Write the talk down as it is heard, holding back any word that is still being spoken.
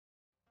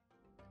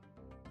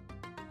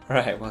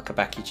Right, welcome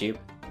back, YouTube.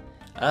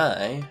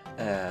 I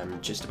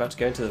am just about to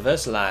go into the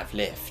VersaLife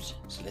lift,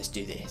 so let's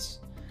do this.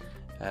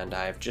 And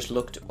I've just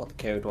looked at what the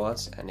code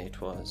was, and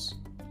it was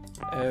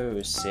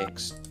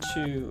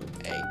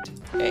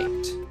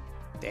 06288.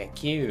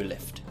 Thank you,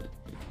 lift.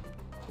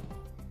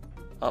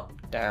 Up,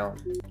 down,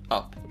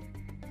 up.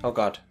 Oh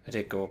god, I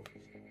did go up.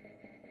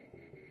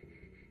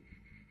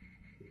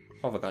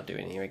 What have I got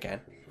doing here again?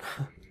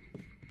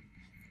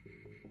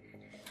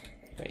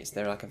 Wait, is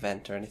there like a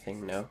vent or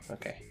anything? No?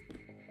 Okay.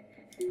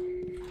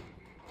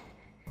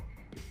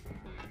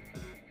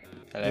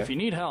 Hello? If you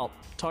need help,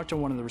 talk to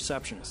one of the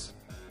receptionists.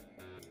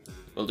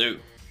 Will do.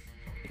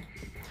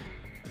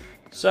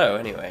 So,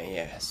 anyway,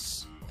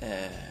 yes.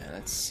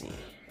 Let's see.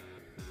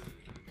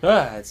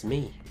 Ah, it's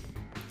me.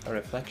 A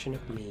reflection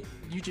of me.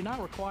 You do not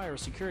require a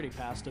security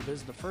pass to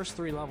visit the first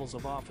 3 levels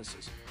of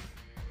offices.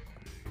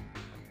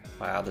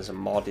 Wow, there's a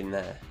mod in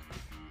there.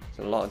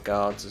 There's a lot of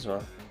guards as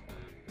well.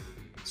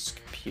 There's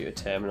computer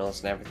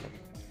terminals and everything.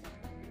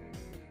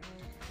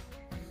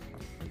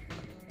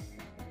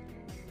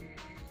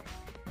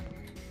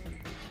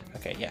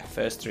 Okay, yeah,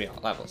 first 3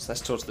 levels.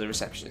 Let's talk to the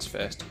receptionist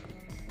first.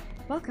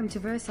 Welcome to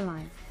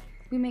VersaLife.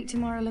 We make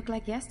tomorrow look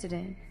like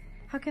yesterday.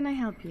 How can I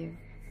help you?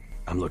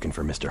 I'm looking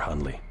for Mr.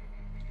 Hundley.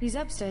 He's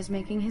upstairs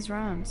making his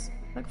rounds.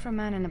 Look for a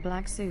man in a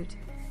black suit.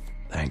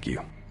 Thank you.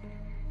 A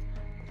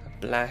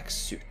black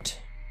suit.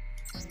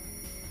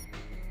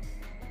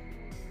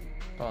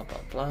 Blah, blah,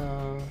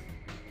 blah.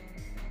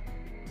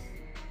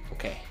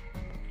 Okay.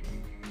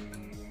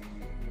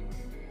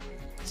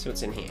 See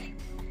what's in here.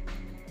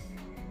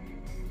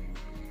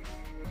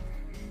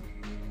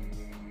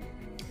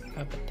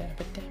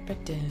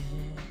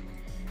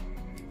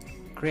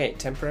 Create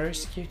temporary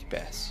security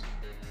pass.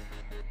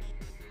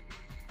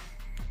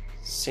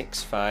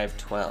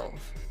 6512.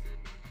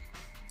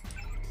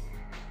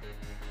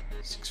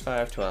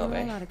 6512, There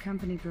are eh? a lot of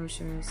company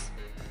brochures.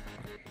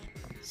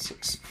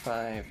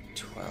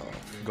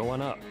 6512. Go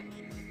on up.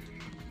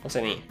 What's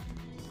in here?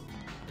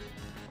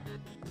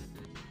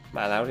 Am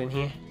I allowed in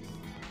here?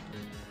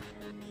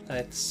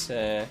 Let's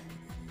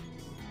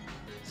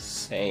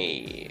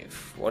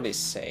save. What is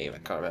save? I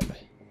can't remember.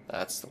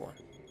 That's the one.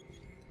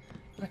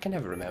 I can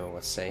never remember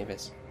what save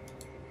is.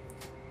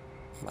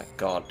 Oh my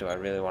god, do I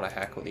really want to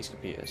hack all these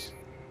computers?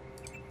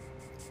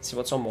 See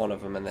what's on one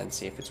of them and then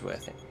see if it's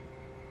worth it.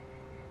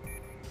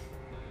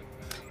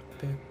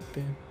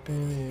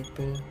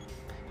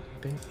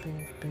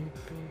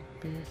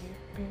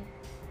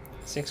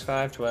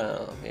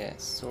 6512, yes,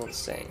 it's all the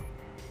same.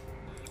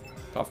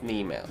 Apart from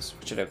the emails,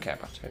 which I don't care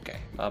about. Okay,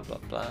 blah blah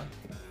blah.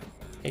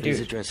 Hey, Please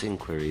dude. address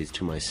inquiries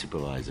to my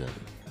supervisor.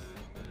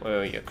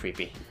 Oh, you're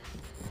creepy.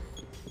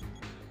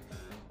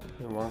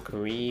 You're one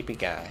creepy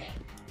guy.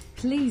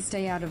 Please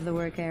stay out of the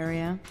work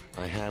area.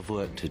 I have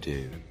work to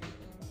do.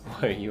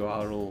 Oh, you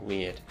are all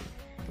weird.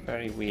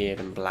 Very weird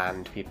and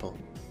bland people.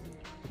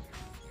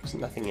 There's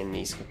nothing in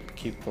these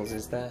cubicles,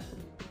 is there?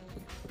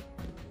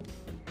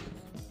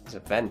 There's a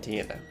vent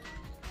here, though.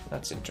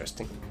 That's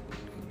interesting.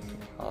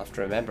 I'll have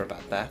to remember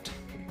about that.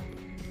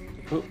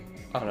 Ooh.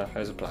 Oh no,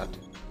 there's a plant.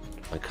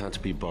 I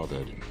can't be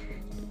bothered.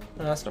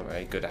 Well, that's not a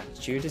very good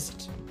attitude, is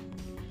it?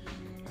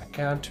 I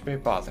can't be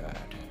bothered.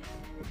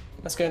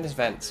 Let's go in this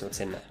vent, see what's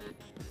in there.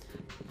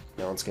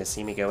 No one's gonna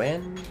see me go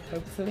in,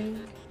 hopefully.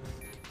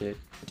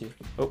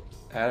 Oh,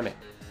 hang on a minute.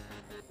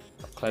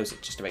 I'll close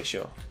it just to make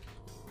sure.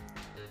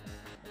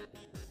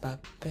 I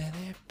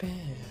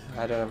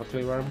don't have a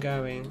clue where I'm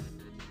going.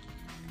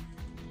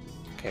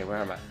 Okay, where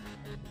am I?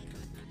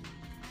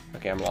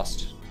 Okay, I'm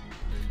lost.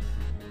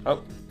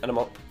 Oh, and I'm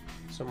up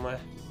somewhere.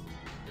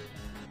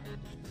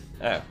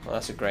 Oh, well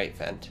that's a great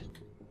vent.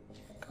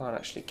 Can't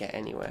actually get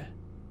anywhere.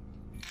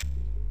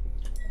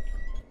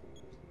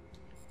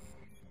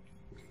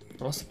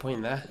 What's the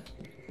point there?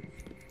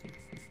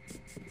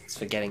 It's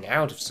for getting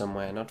out of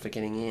somewhere, not for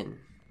getting in.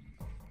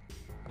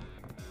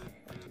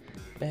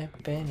 You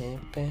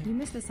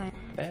missed the sign.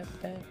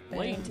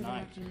 Late Into the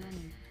night.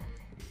 afternoon.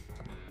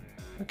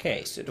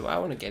 Okay, so do I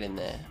want to get in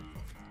there?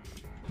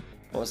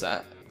 What was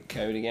that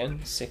code again?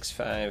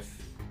 65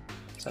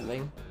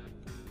 something?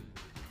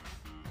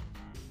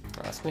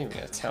 Oh, that's not even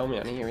going to tell me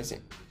on here, is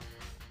it?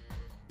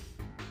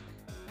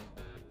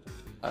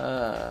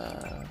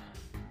 Oh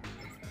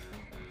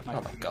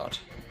my god.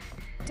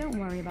 Don't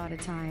worry about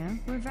attire.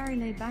 We're very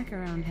laid back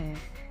around here.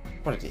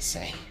 What did it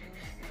say?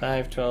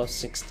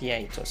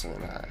 51268 or something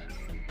like that.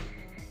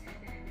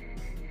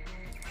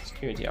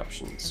 Security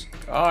options.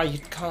 Oh, you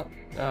can't.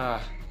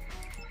 Ah.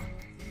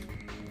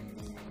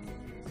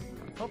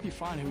 Hope you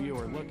find who you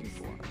are looking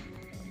for.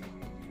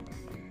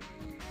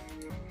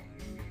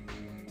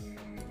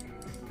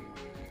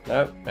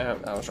 No, no,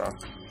 that was wrong.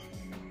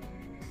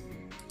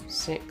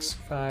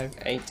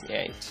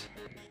 6588.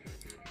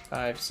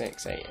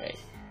 5688.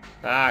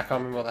 Ah, I can't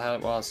remember what the hell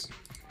it was.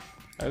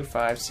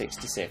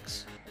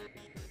 0566.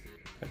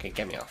 Okay,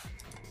 get me off.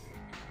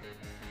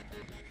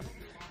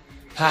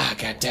 Ah,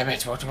 god damn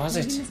it, what was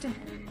it? Maybe Mr.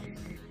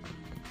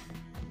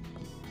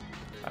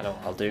 I know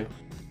what I'll do.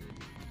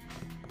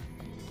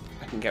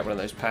 I can get one of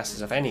those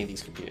passes off any of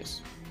these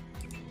computers.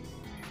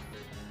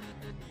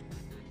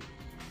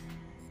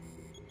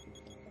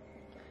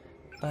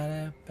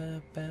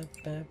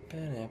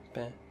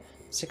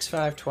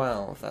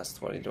 6512,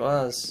 that's what it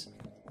was.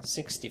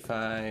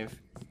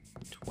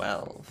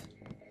 6512.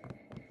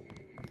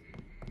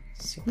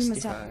 We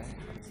must have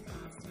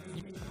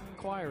 65.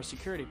 Acquire a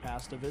security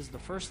pass to visit the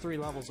first 3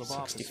 levels of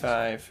offices.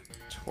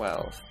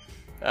 6512.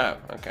 Oh,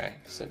 okay,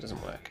 so it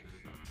doesn't work.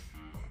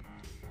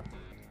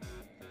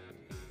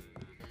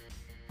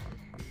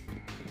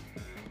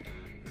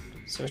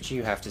 So what do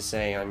you have to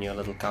say on your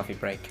little coffee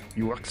break?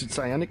 You works at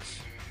Psionics?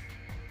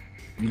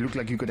 You look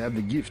like you could have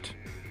the gift.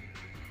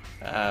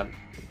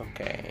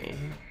 Okay.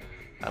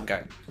 I'm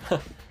going.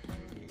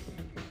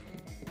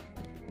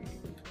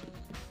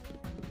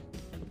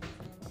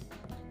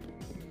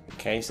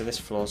 Okay, so this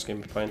floor's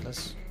going to be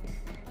pointless.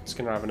 It's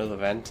going to have another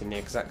vent in the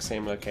exact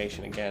same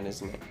location again,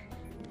 isn't it?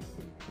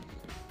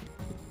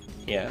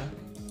 Yeah.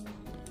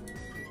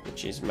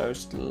 Which is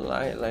most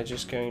likely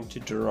just going to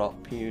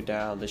drop you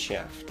down the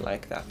shaft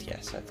like that.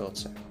 Yes, I thought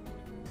so.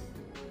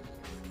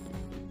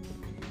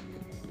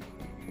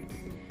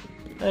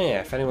 Oh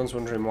yeah, if anyone's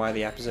wondering why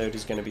the episode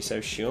is going to be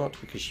so short,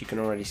 because you can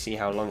already see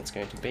how long it's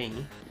going to be,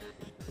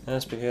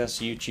 that's because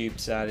YouTube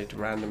decided to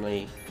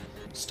randomly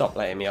stop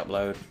letting me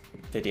upload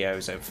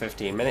videos over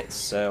 15 minutes,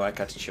 so I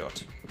cut it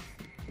short.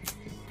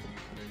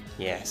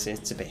 Yes,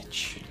 it's a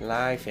bitch.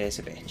 Life is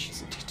a bitch,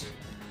 isn't it?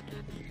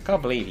 I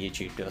can't believe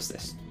YouTube does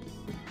this.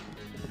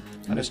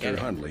 I don't get Mr. it.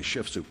 Hundley,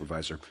 shift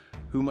supervisor.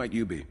 Who might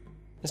you be?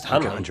 Mr.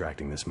 I'm Hunley,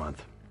 contracting this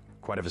month.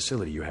 Quite a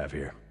facility you have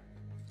here.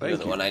 you're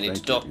the one I need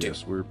to talk to.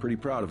 Yes, we're pretty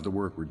proud of the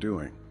work we're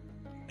doing.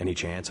 Any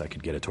chance I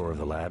could get a tour of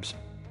the labs?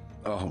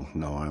 Oh,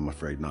 no, I'm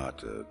afraid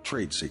not.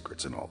 Trade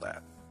secrets and all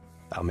that.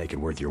 I'll make it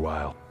worth your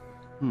while.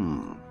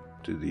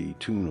 To the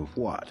tune of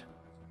what?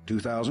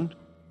 2,000?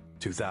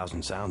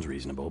 2,000 sounds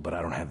reasonable, but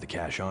I don't have the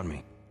cash on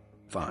me.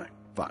 Fine,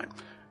 fine.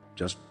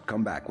 Just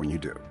come back when you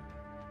do.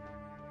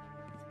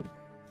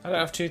 I don't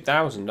have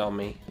 2,000 on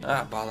me.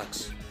 Ah,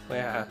 bollocks.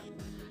 Where?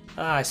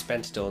 Ah, I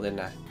spent it all,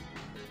 didn't I?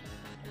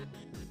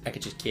 I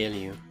could just kill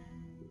you.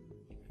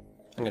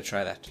 I'm gonna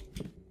try that.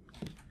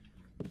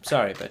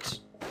 Sorry, but...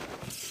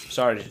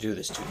 Sorry to do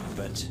this to you,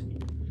 but...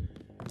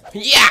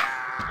 Yeah!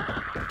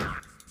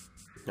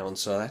 No one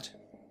saw that.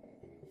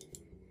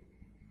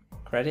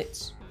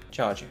 Credits.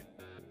 Charger.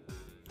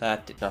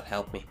 That did not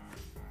help me.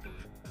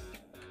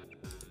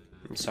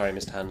 I'm sorry,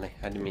 Mr. Hanley.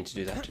 I didn't mean to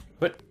do that.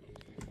 But...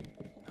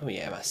 Oh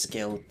yeah, my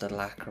skilled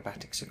little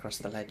acrobatics across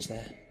the ledge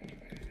there.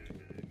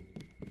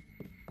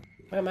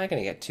 Where am I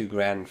going to get 2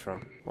 grand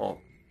from? Or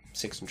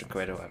 600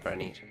 quid or whatever I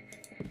need.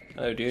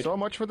 Hello, dude. So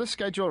much for the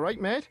schedule,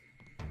 right, mate?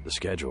 The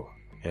schedule?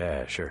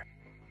 Yeah, sure.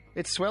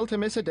 It's swell to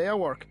miss a day of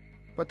work,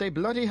 but they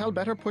bloody hell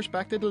better push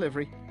back the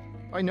delivery.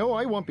 I know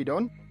I won't be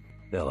done.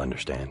 They'll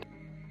understand.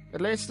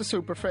 At least the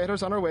super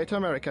freighter's on our way to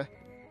America.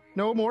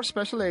 No more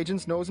special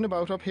agents nosing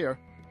about up here.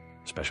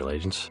 Special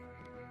agents?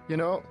 You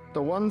know,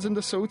 the ones in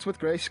the suits with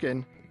grey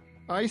skin.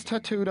 Eyes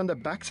tattooed on the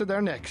backs of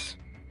their necks.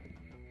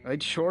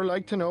 I'd sure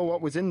like to know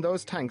what was in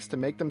those tanks to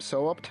make them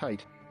so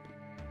uptight.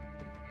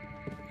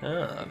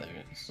 Ah,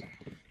 there's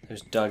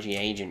those dodgy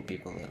agent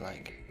people that,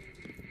 like,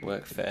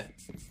 work for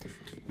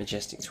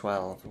Majestic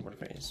 12 or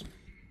whatever it is.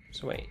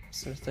 So wait,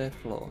 it's the 3rd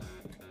floor.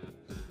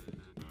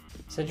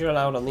 Said you're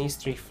allowed on these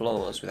 3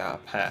 floors without a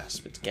pass,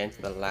 but to get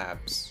into the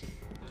labs,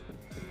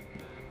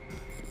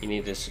 you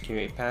need a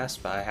security pass,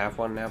 but I have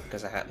one now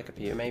because I hacked the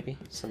computer, maybe?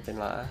 Something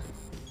like that.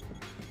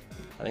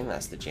 I think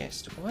that's the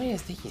gist. Why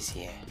is these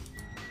here?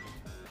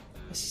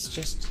 This is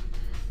just...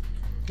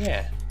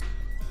 Yeah.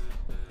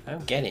 I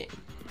don't get it.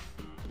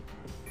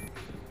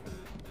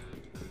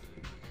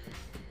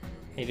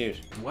 Hey, dude.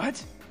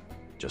 What?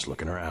 Just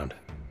looking around.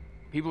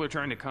 People are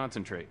trying to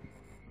concentrate.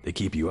 They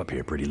keep you up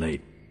here pretty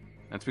late.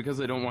 That's because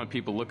they don't want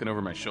people looking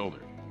over my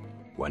shoulder.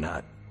 Why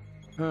not?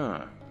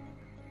 Huh.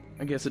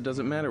 I guess it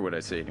doesn't matter what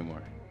I say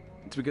anymore.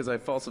 It's because I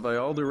falsify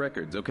all the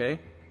records, okay?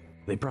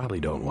 They probably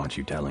don't want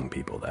you telling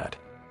people that.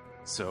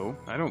 So,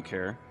 I don't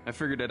care. I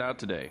figured it out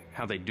today,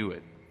 how they do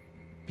it.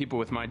 People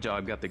with my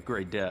job got the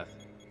Grey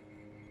Death.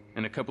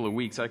 In a couple of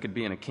weeks, I could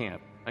be in a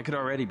camp. I could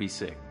already be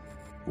sick.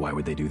 Why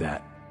would they do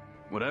that?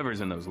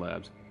 Whatever's in those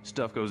labs,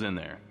 stuff goes in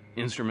there.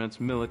 Instruments,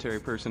 military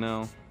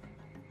personnel.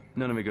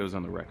 None of it goes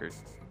on the record.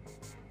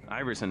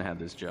 Iverson had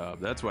this job,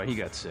 that's why he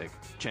got sick.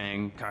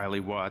 Chang,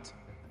 Kylie, Watts.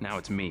 Now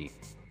it's me.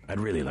 I'd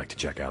really like to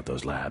check out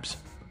those labs.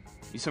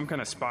 You some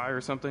kind of spy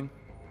or something?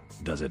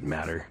 Does it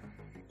matter?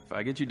 If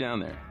I get you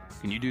down there,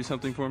 can you do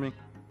something for me?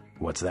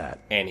 What's that?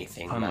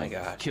 Anything, my Hunley,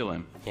 god. kill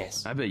him.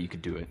 Yes. I bet you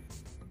could do it.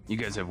 You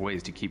guys have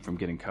ways to keep from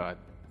getting caught.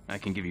 I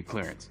can give you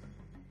clearance.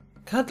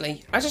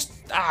 Cuddly, I just...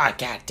 Ah,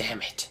 god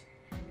damn it.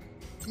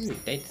 Ooh,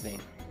 date thing.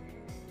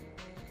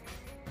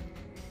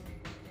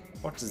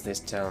 What does this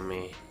tell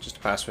me? Just a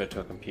password to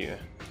a computer.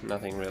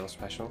 Nothing real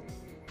special.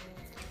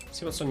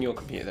 See what's on your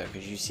computer though,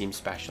 because you seem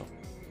special.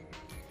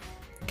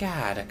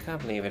 God, I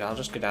can't believe it. I'll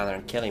just go down there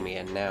and kill him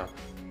again now.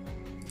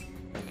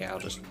 Okay, I'll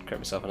just create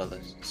myself another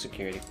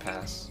security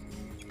pass.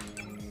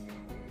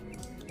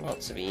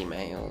 Lots of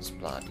emails,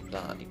 blah de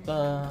blah de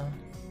blah.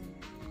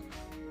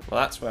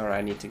 Well, that's where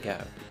I need to go.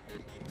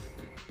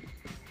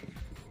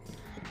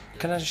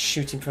 Can I just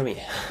shoot him from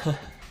here?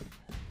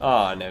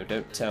 Oh no,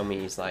 don't tell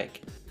me he's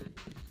like...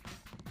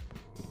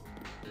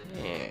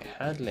 Yeah,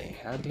 Hadley,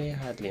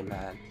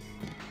 man.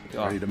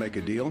 Go Ready on. to make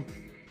a deal?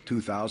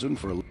 2,000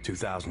 for a...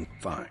 2,000.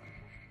 Fine.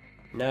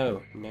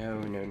 No.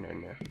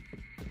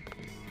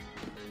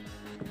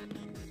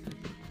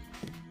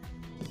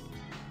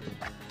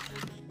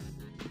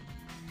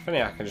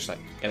 Funny, I can just like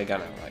get a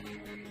gun out, like.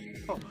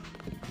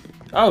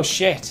 Oh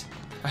shit!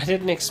 I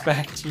didn't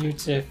expect you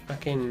to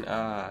fucking.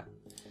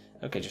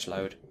 Okay, just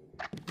load.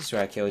 This is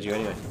where I killed you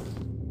anyway.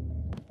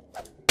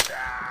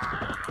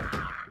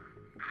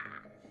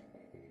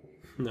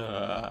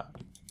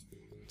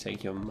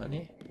 Take your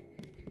money.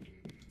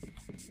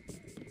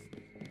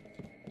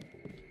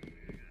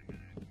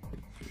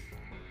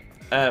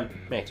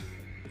 Mate.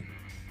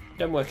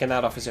 Don't work in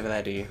that office over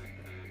there, do you?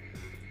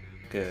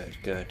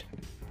 Good.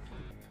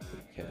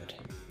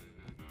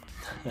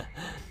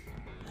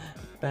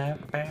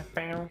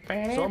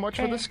 So much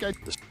for the skate.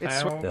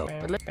 It's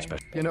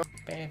you know.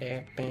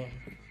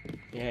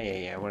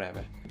 Yeah,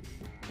 whatever.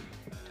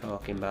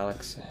 Talking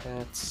bollocks.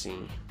 Let's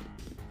see.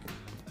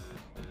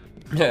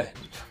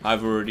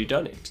 I've already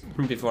done it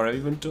before I've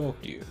even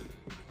talked to you.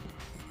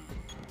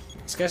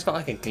 This guy's got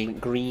like a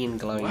green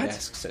glowing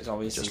desk, so it's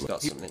obvious he's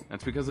got something.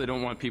 That's because they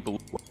don't want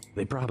people...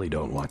 They probably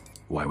don't want.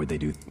 Why would they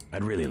do?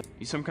 I'd really.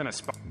 He's some kind of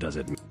spy. Does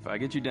it? If I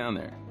get you down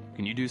there,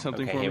 can you do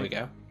something Okay, for me? here we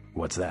go.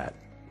 What's that?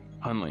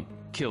 Hunley,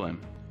 kill him.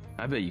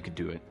 I bet you could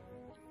do it.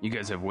 You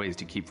guys have ways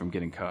to keep from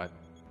getting caught.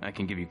 I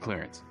can give you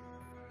clearance.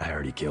 I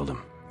already killed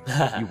him.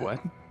 You what?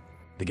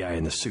 The guy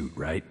in the suit,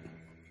 right?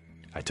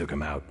 I took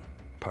him out.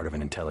 Part of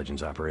an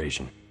intelligence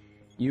operation.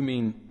 You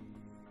mean...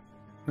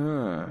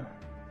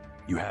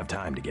 You have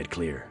time to get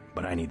clear,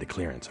 but I need the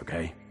clearance,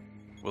 okay?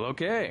 Well,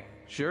 okay.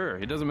 Sure,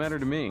 it doesn't matter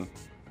to me.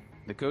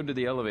 The code to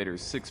the elevator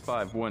is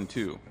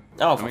 6512.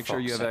 Oh, So make sure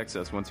you have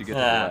access once you get to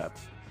the Ah. lab.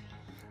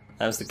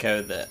 That was the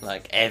code that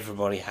like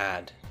everybody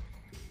had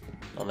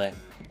on there.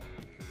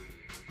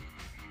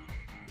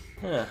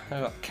 I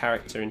got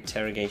character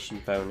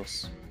interrogation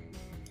bonus.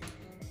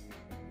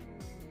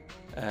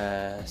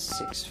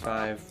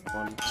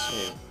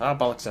 6512. Ah,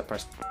 bollocks! I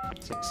pressed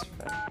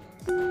 65.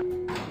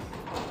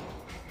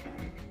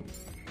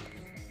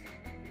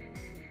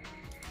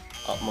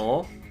 Up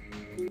more?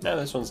 No,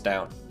 this one's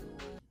down.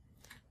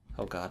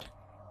 Oh god.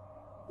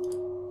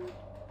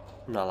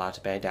 I'm not allowed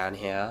to be down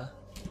here.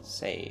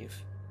 Save.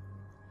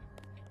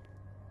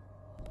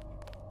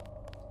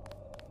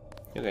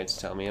 You're going to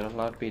tell me you're not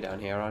allowed to be down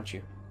here, aren't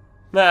you?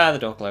 Nah, the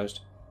door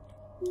closed.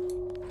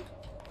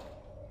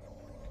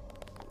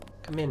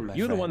 Come in, my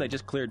You the friend. one they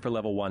just cleared for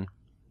level 1?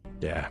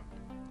 Yeah,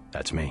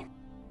 that's me.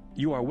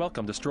 You are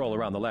welcome to stroll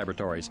around the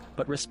laboratories,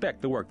 but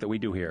respect the work that we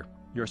do here.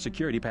 Your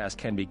security pass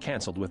can be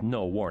cancelled with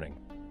no warning.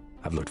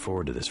 I've looked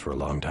forward to this for a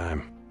long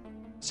time.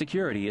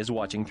 Security is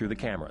watching through the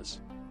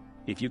cameras.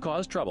 If you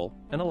cause trouble,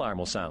 an alarm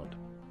will sound,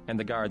 and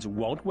the guards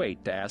won't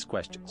wait to ask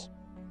questions.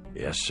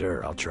 Yes,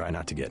 sir. I'll try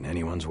not to get in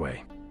anyone's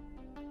way.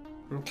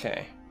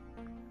 Okay.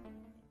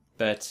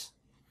 But,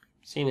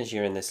 seeing as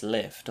you're in this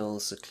lift, all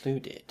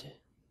secluded,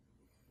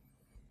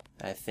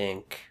 I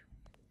think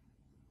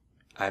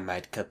I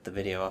might cut the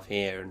video off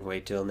here and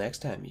wait till next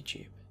time,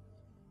 YouTube.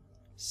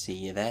 See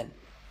you then.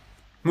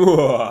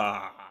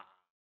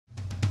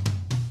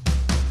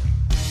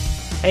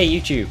 Hey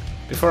YouTube,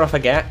 before I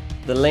forget,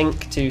 the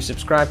link to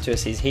subscribe to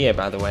us is here,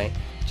 by the way,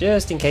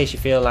 just in case you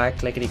feel like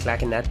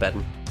clickety-clacking that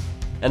button.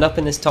 And up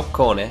in this top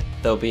corner,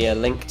 there'll be a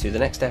link to the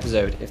next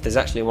episode, if there's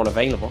actually one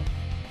available.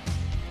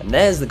 And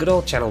there's the good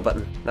old channel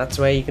button. That's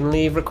where you can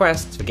leave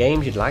requests for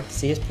games you'd like to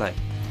see us play.